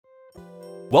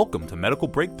Welcome to Medical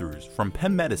Breakthroughs from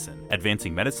Penn Medicine,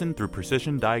 advancing medicine through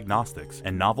precision diagnostics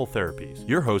and novel therapies.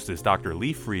 Your host is Dr.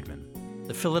 Lee Friedman.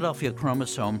 The Philadelphia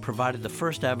chromosome provided the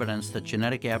first evidence that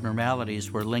genetic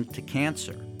abnormalities were linked to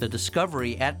cancer. The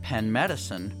discovery at Penn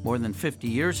Medicine, more than 50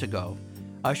 years ago,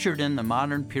 ushered in the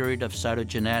modern period of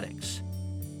cytogenetics.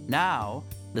 Now,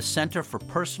 the Center for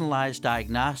Personalized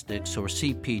Diagnostics, or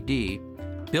CPD,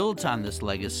 builds on this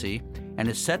legacy and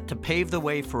is set to pave the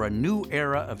way for a new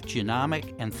era of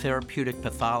genomic and therapeutic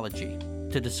pathology.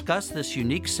 To discuss this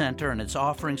unique center and its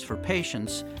offerings for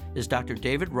patients is Dr.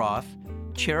 David Roth,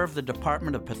 Chair of the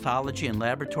Department of Pathology and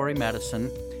Laboratory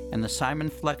Medicine and the Simon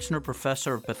Flexner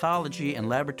Professor of Pathology and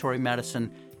Laboratory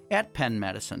Medicine at Penn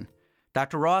Medicine.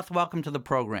 Dr. Roth, welcome to the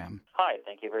program. Hi,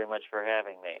 thank you very much for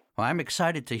having me. Well, I'm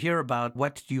excited to hear about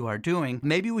what you are doing.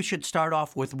 Maybe we should start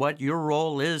off with what your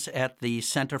role is at the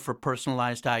Center for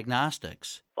Personalized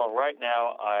Diagnostics. Well, right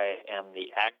now I am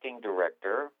the acting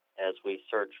director as we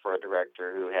search for a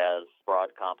director who has broad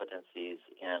competencies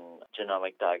in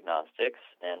genomic diagnostics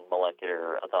and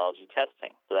molecular pathology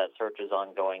testing. So that search is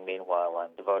ongoing. Meanwhile,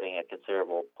 I'm devoting a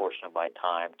considerable portion of my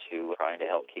time to trying to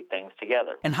help keep things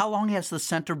together. And how long has the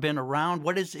center been around?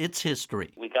 What is its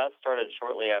history? We got started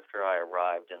shortly after I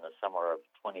arrived in the summer of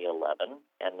 2011,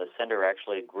 and the center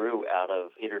actually grew out of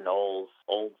Peter Knoll's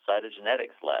old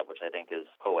cytogenetics lab, which I think is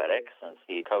poetic since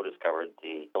he co-discovered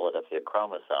the Philadelphia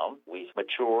chromosome. We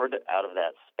matured out of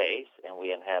that space, and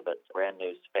we inhabit brand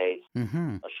new space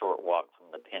a short walk from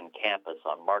the Penn campus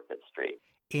on Market Street.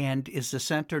 And is the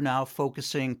center now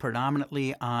focusing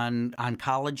predominantly on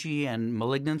oncology and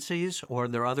malignancies, or are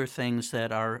there other things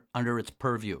that are under its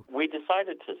purview? We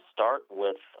decided to start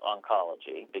with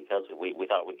oncology because we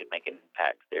thought we could make an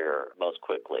impact there most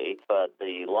quickly, but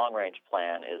the long-range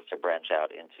plan is to branch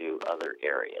out into other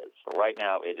areas. So right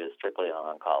now, it is strictly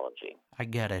on oncology. I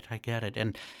get it.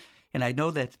 And I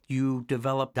know that you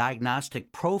develop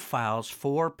diagnostic profiles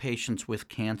for patients with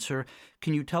cancer.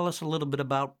 Can you tell us a little bit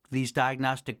about these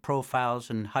diagnostic profiles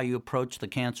and how you approach the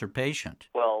cancer patient?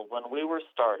 Well, when we were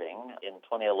starting in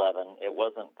 2011, it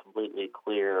wasn't completely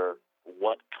clear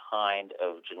what kind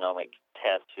of genomic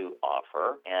test to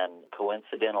offer. And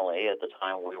coincidentally, at the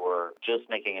time we were just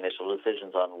making initial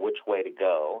decisions on which way to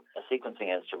go, a sequencing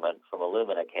instrument from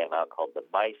Illumina came out called the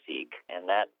MiSeq, and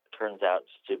that turns out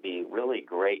to be really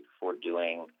great for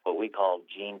doing what we call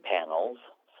gene panels.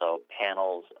 So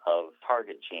panels of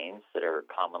target genes that are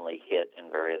commonly hit in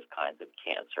various kinds of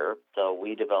cancer. So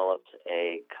we developed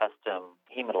a custom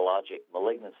hematologic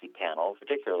malignancy panel,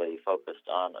 particularly focused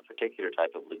on a particular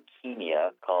type of leukemia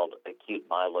called acute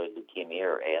myeloid leukemia,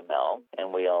 or AML.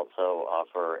 And we also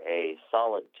offer a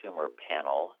solid tumor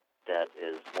panel that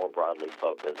is more broadly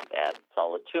focused at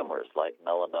solid tumors like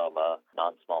melanoma,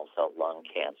 non-small cell lung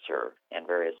cancer, and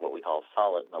various what we call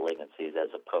solid malignancies as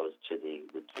opposed to the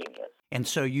leukemias. And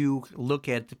so you look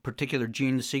at particular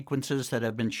gene sequences that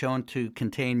have been shown to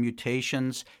contain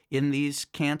mutations in these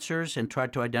cancers and try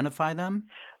to identify them?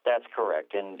 That's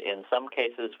correct. In some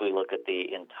cases, we look at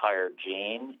the entire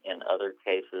gene. In other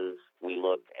cases, we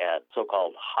look at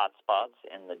so-called hotspots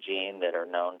in the gene that are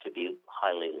known to be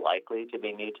highly likely to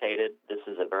be mutated. This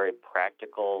is a very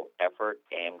practical effort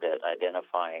aimed at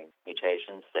identifying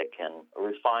mutations that can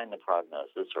refine the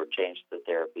prognosis or change the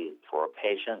therapy for a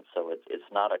patient. So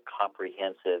it's not a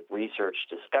comprehensive research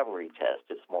discovery test.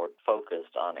 It's more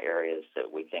focused on areas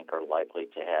that we think are likely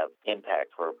to have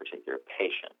impact for a particular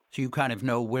patient. So you kind of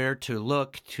know where to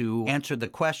look to answer the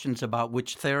questions about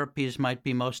which therapies might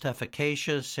be most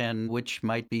efficacious and which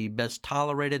might be best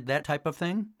tolerated, that type of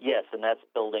thing? Yes, and that's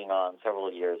building on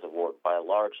several years of work by a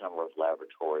large number of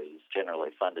laboratories, generally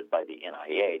funded by the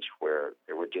NIH, where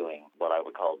they were doing what I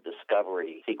would call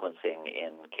discovery sequencing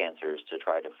in cancers to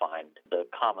try to find the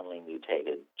commonly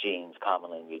mutated genes,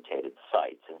 commonly mutated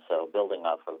sites. And so building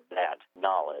off of that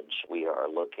knowledge, we are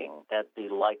looking at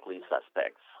the likely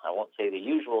suspects. I won't say the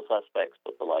usual suspects,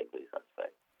 but the likely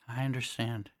suspects. I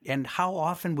understand. And how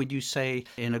often would you say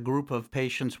in a group of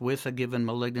patients with a given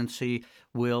malignancy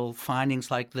will findings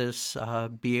like this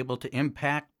be able to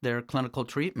impact their clinical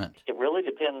treatment? It really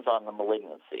depends on the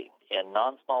malignancy. In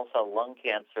non-small cell lung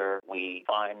cancer, we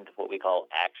find what we call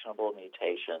actionable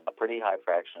mutation a pretty high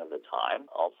fraction of the time.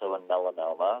 Also in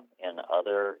melanoma, in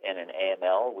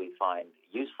AML, we find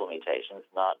useful mutations,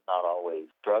 not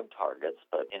always drug targets,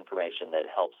 but information that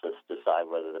helps us decide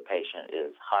whether the patient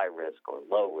is high risk or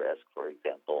low risk, for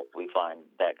example. We find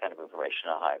that kind of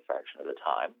information a high fraction of the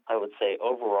time. I would say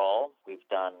overall, we've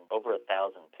done over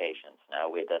 1,000 patients now.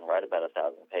 We've done right about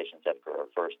 1,000 patients after our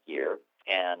first year.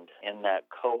 And in that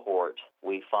cohort,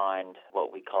 we find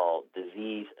what we call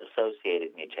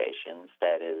disease-associated mutations,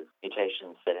 that is,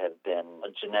 mutations that have been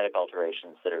genetic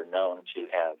alterations that are known to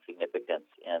have significance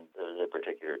in the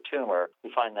particular tumor.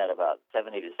 We find that about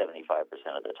 70 to 75%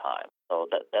 of the time. So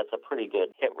that's a pretty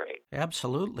good hit rate.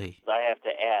 Absolutely. I have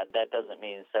to add, that doesn't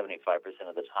mean 75%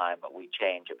 of the time we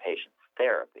change a patient's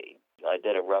therapy. I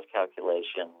did a rough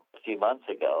calculation a few months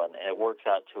ago, and it works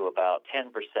out to about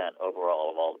 10% overall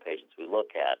of all the patients we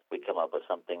look at. We come up with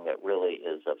something that really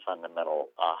is a fundamental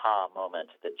aha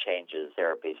moment that changes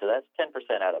therapy. So that's 10%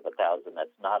 out of 1,000. That's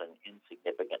not an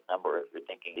insignificant number if you're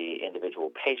thinking the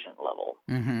individual patient level.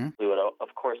 Mm-hmm. We would,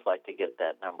 of course, like to get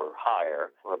that number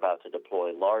higher. We're about to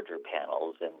deploy larger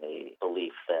panels in the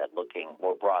belief that looking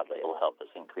more broadly will help us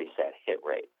increase that hit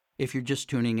rate. If you're just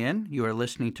tuning in, you are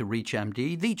listening to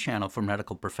ReachMD, the channel for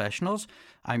medical professionals.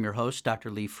 I'm your host,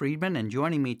 Dr. Lee Friedman, and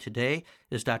joining me today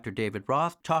is Dr. David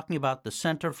Roth, talking about the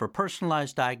Center for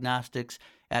Personalized Diagnostics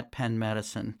at Penn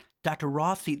Medicine. Dr.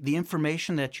 Roth, the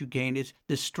information that you gained, is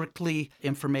this strictly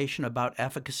information about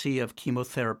efficacy of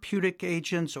chemotherapeutic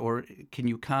agents, or can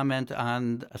you comment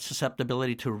on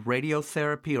susceptibility to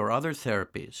radiotherapy or other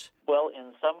therapies? Well,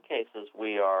 in some cases,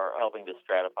 we are helping to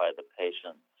stratify the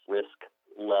patient's risk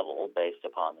level based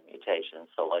upon the mutation.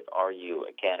 So, like, are you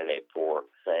a candidate for,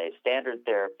 say, standard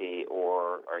therapy,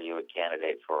 or are you a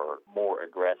candidate for more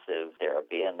aggressive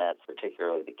therapy? And that's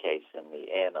particularly the case in the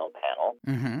AML panel.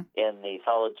 Mm-hmm. In the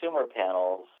solid tumor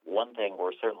panels, one thing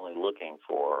we're certainly looking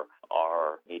for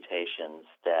are mutations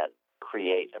that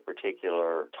create a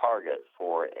particular target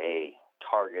for a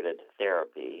targeted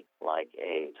therapy, like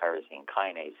a tyrosine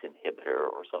kinase inhibitor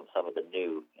or some of the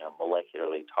new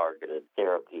molecularly targeted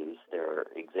therapies. There are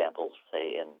examples,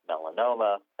 say, in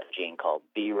melanoma, a gene called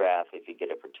BRAF. If you get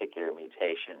a particular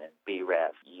mutation in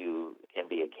BRAF, you can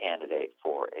be a candidate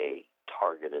for a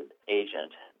targeted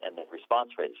agent, and the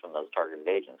response rates from those targeted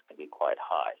agents can be quite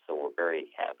high. So we're very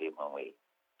happy when we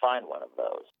find one of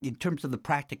those. In terms of the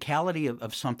practicality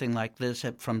of something like this,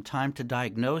 from time to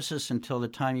diagnosis until the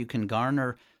time you can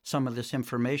garner some of this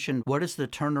information, what is the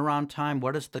turnaround time?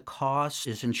 What is the cost?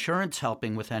 Is insurance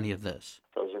helping with any of this?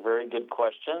 Those are very good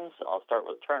questions. I'll start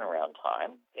with turnaround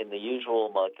time. In the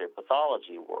usual molecular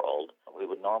pathology world, we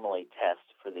would normally test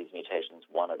for these mutations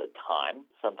one at a time.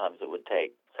 Sometimes it would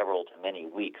take several to many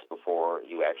weeks before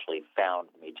you actually found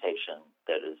the mutation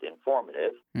that is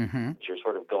informative. Mm-hmm. You're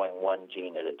sort of going one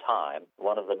gene at a time.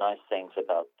 One of the nice things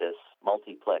about this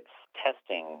multiplex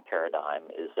testing paradigm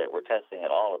is that we're testing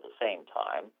it all at the same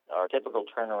time. Our typical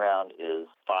turnaround is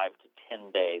 5 to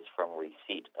 10 days from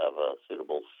receipt of a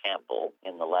suitable sample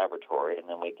in the laboratory, and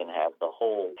then we can have the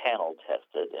whole panel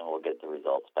tested and we'll get the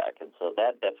results back. And so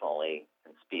that definitely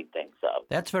can speed things up.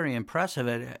 That's very impressive.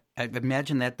 I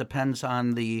imagine that depends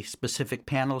on the specific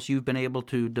panels you've been able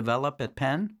to develop at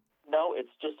Penn? No,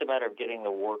 it's just a matter of getting the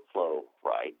workflow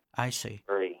right. I see.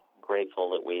 Very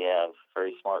grateful that we have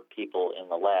very smart people in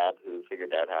the lab who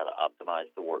figured out how to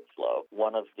optimize the workflow.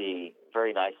 One of the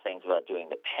very nice things about doing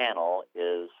the panel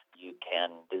is you can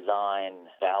design,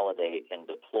 validate, and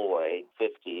deploy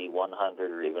 50,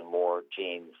 100, or even more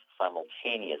genes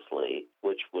simultaneously,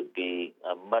 which would be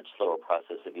a much slower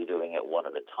process if you're doing it one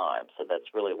at a time. So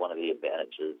that's really one of the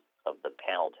advantages of the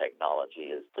panel technology,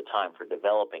 is the time for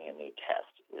developing a new test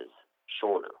is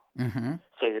shorter. Mm-hmm.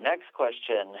 So your next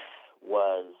question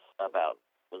was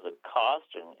it cost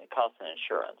and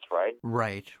insurance, right?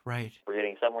 Right. We're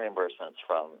getting some reimbursements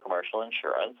from commercial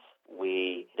insurance.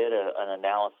 We did an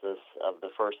analysis of the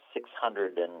first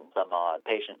 600 and some odd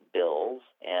patient bills,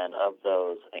 and of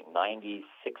those, I think 96%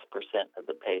 of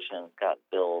the patients got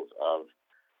bills of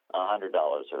 $100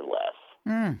 or less.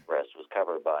 The rest was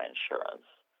covered by insurance.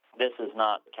 This is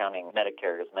not counting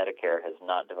Medicare, because Medicare has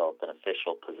not developed an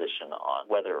official position on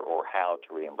whether or how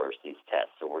to reimburse these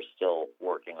tests. So we're still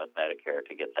working with Medicare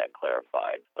to get that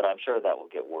clarified. But I'm sure that will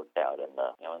get worked out in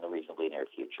the reasonably near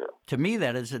future. To me,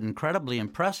 that is incredibly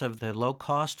impressive, the low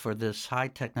cost for this high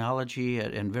technology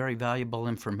and very valuable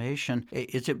information.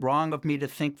 Is it wrong of me to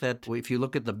think that if you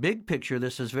look at the big picture,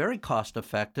 this is very cost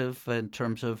effective in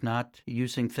terms of not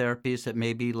using therapies that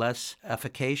may be less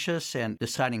efficacious and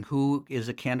deciding who is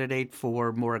a candidate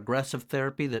for more aggressive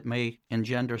therapy that may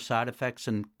engender side effects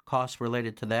and costs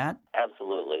related to that?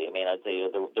 Absolutely. I mean, I'd say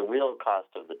the real cost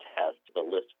of the test, the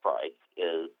list price,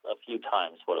 is a few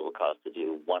times what it would cost to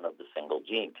do one of the single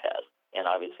gene tests. And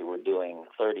obviously we're doing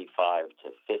 35 to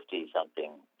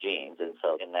 50-something genes, and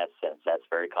so in that sense, that's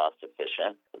very cost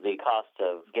efficient. The cost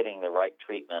of getting the right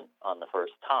treatment on the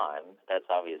first time, that's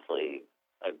obviously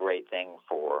a great great thing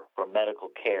for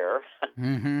medical care,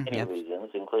 many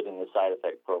reasons, including the side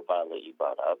effect profile that you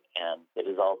brought up. And it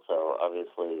is also,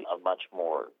 obviously, a much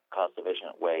more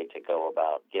cost-efficient way to go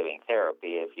about giving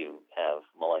therapy if you have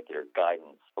molecular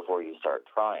guidance before you start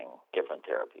trying different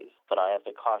therapies. But I have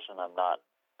to caution, I'm not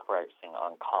practicing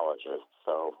oncologist,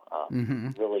 so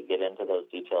really get into those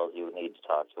details, you would need to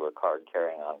talk to a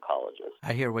card-carrying oncologist.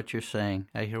 I hear what you're saying.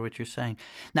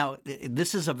 Now,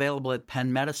 this is available at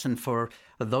Penn Medicine for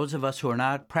those of us who are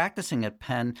not practicing at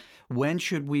Penn. When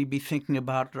should we be thinking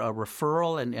about a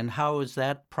referral, and how is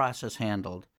that process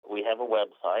handled? We have a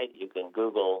website. You can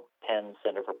Google Penn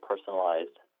Center for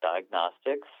Personalized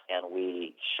Diagnostics, and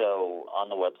we show on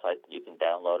the website that you can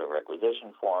download a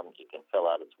requisition form. You can fill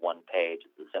out, it's one page.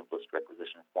 It's the simplest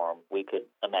requisition form we could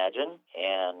imagine,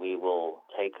 and we will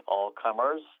take all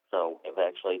comers. So we've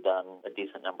actually done a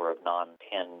decent number of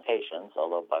non-Penn patients,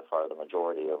 although by far the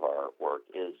majority of our work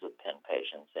is with Penn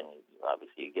patients, and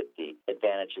obviously you get the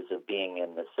advantages of being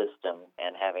in the system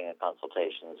and having a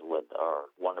consultations with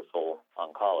our wonderful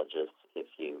oncologists if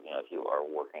you are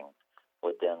working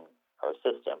within our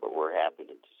system, but we're happy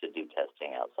to do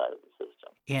testing outside of the system.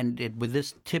 And would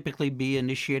this typically be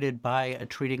initiated by a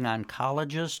treating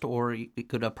oncologist, or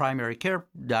could a primary care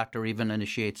doctor even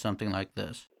initiate something like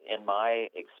this? In my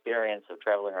experience of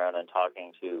traveling around and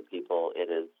talking to people, it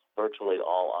is virtually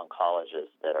all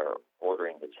oncologists that are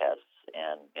ordering the tests.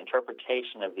 And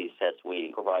interpretation of these tests,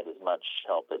 we provide as much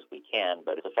help as we can,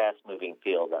 but it's a fast-moving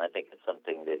field, and I think it's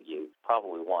something that you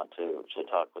probably want to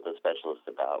talk with a specialist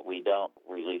about. We don't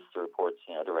release the reports,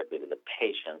 directly to the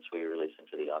patients. We release them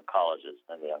to the oncologist,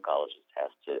 and the oncologist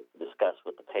has to discuss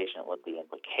with the patient what the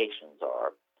implications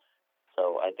are.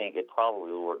 So I think it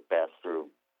probably will work best through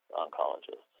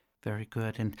oncologists. Very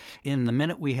good. And in the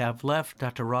minute we have left,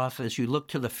 Dr. Roth, as you look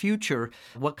to the future,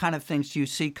 what kind of things do you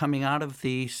see coming out of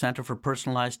the Center for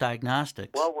Personalized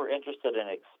Diagnostics? Well, we're interested in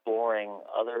exploring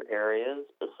other areas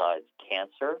besides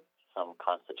cancer, some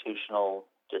constitutional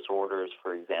disorders,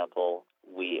 for example.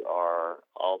 We are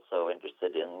also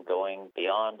interested in going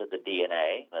beyond the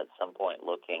DNA, at some point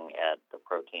looking at the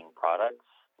protein products,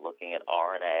 looking at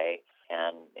RNA,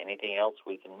 and anything else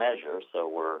we can measure. So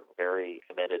we're very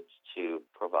committed to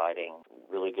providing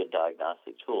really good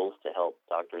diagnostic tools to help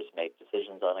doctors make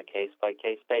decisions on a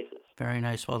case-by-case basis. Very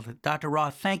nice. Well, Dr.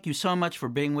 Roth, thank you so much for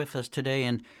being with us today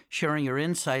and sharing your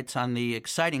insights on the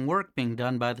exciting work being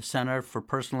done by the Center for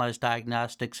Personalized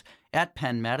Diagnostics at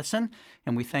Penn Medicine.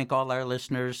 And we thank all our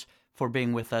listeners for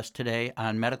being with us today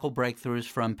on Medical Breakthroughs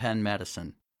from Penn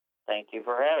Medicine. Thank you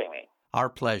for having me. Our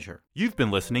pleasure. You've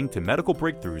been listening to Medical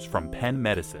Breakthroughs from Penn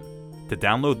Medicine. To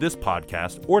download this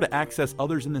podcast or to access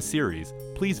others in the series,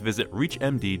 please visit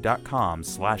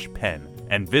reachmd.com/Penn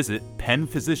and visit Penn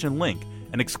Physician Link,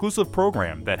 an exclusive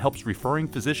program that helps referring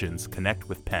physicians connect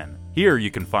with Penn. Here you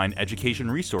can find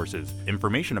education resources,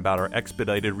 information about our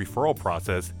expedited referral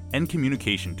process, and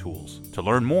communication tools. To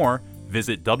learn more,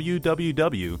 visit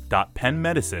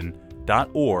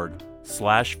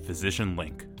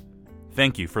www.pennmedicine.org/physicianlink.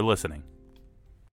 Thank you for listening.